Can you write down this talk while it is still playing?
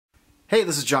Hey,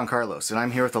 this is John Carlos, and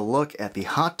I'm here with a look at the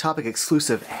Hot Topic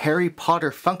exclusive Harry Potter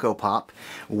Funko Pop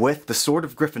with the Sword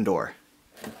of Gryffindor.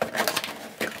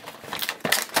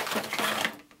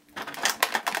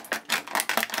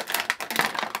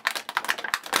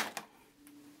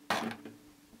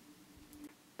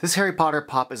 This Harry Potter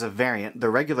Pop is a variant. The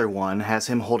regular one has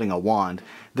him holding a wand.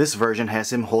 This version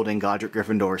has him holding Godric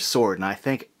Gryffindor's sword, and I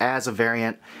think as a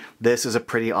variant, this is a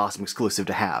pretty awesome exclusive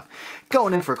to have.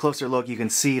 Going in for a closer look, you can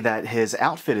see that his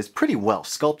outfit is pretty well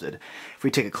sculpted. If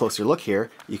we take a closer look here,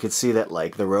 you can see that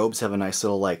like the robes have a nice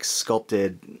little like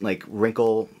sculpted like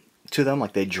wrinkle to them,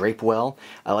 like they drape well.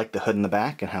 I like the hood in the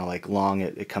back and how like long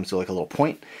it comes to like a little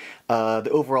point. The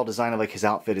overall design of like his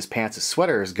outfit, his pants, his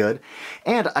sweater is good,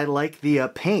 and I like the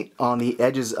paint on the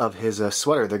edges of his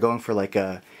sweater. They're going for like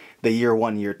the year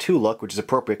 1, year 2 look, which is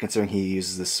appropriate considering he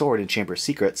uses the sword in Chamber of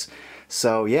Secrets.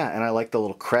 So yeah, and I like the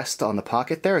little crest on the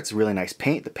pocket there. It's really nice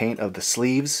paint. The paint of the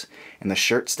sleeves and the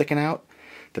shirt sticking out.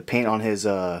 The paint on his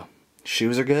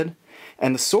shoes are good.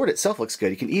 And the sword itself looks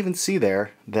good. You can even see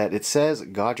there that it says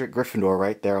Godric Gryffindor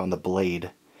right there on the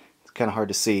blade. It's kind of hard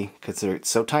to see because it's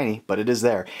so tiny, but it is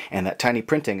there. And that tiny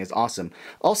printing is awesome.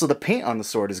 Also, the paint on the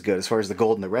sword is good as far as the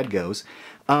gold and the red goes.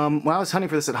 When I was hunting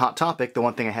for this at Hot Topic, the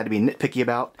one thing I had to be nitpicky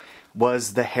about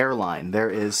was the hairline. There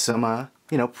is some,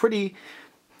 you know,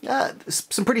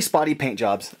 some pretty spotty paint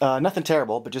jobs. Nothing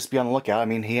terrible, but just be on the lookout. I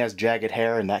mean, he has jagged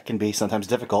hair, and that can be sometimes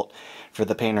difficult for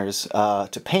the painters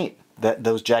to paint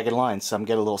those jagged lines. Some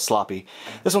get a little sloppy.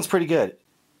 This one's pretty good.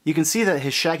 You can see that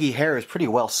his shaggy hair is pretty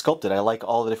well sculpted. I like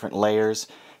all the different layers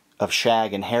of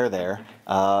shag and hair there.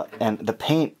 And the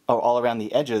paint all around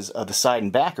the edges of the side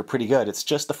and back are pretty good. It's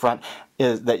just the front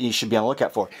that you should be on the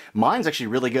lookout for. Mine's actually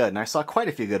really good, and I saw quite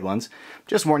a few good ones.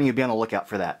 Just warning you, be on the lookout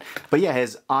for that. But yeah,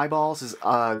 his eyeballs, his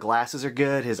glasses are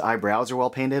good. His eyebrows are well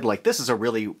painted. Like, this is a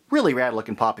really, really rad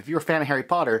looking pop. If you're a fan of Harry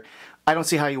Potter, I don't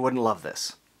see how you wouldn't love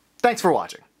this. Thanks for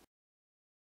watching.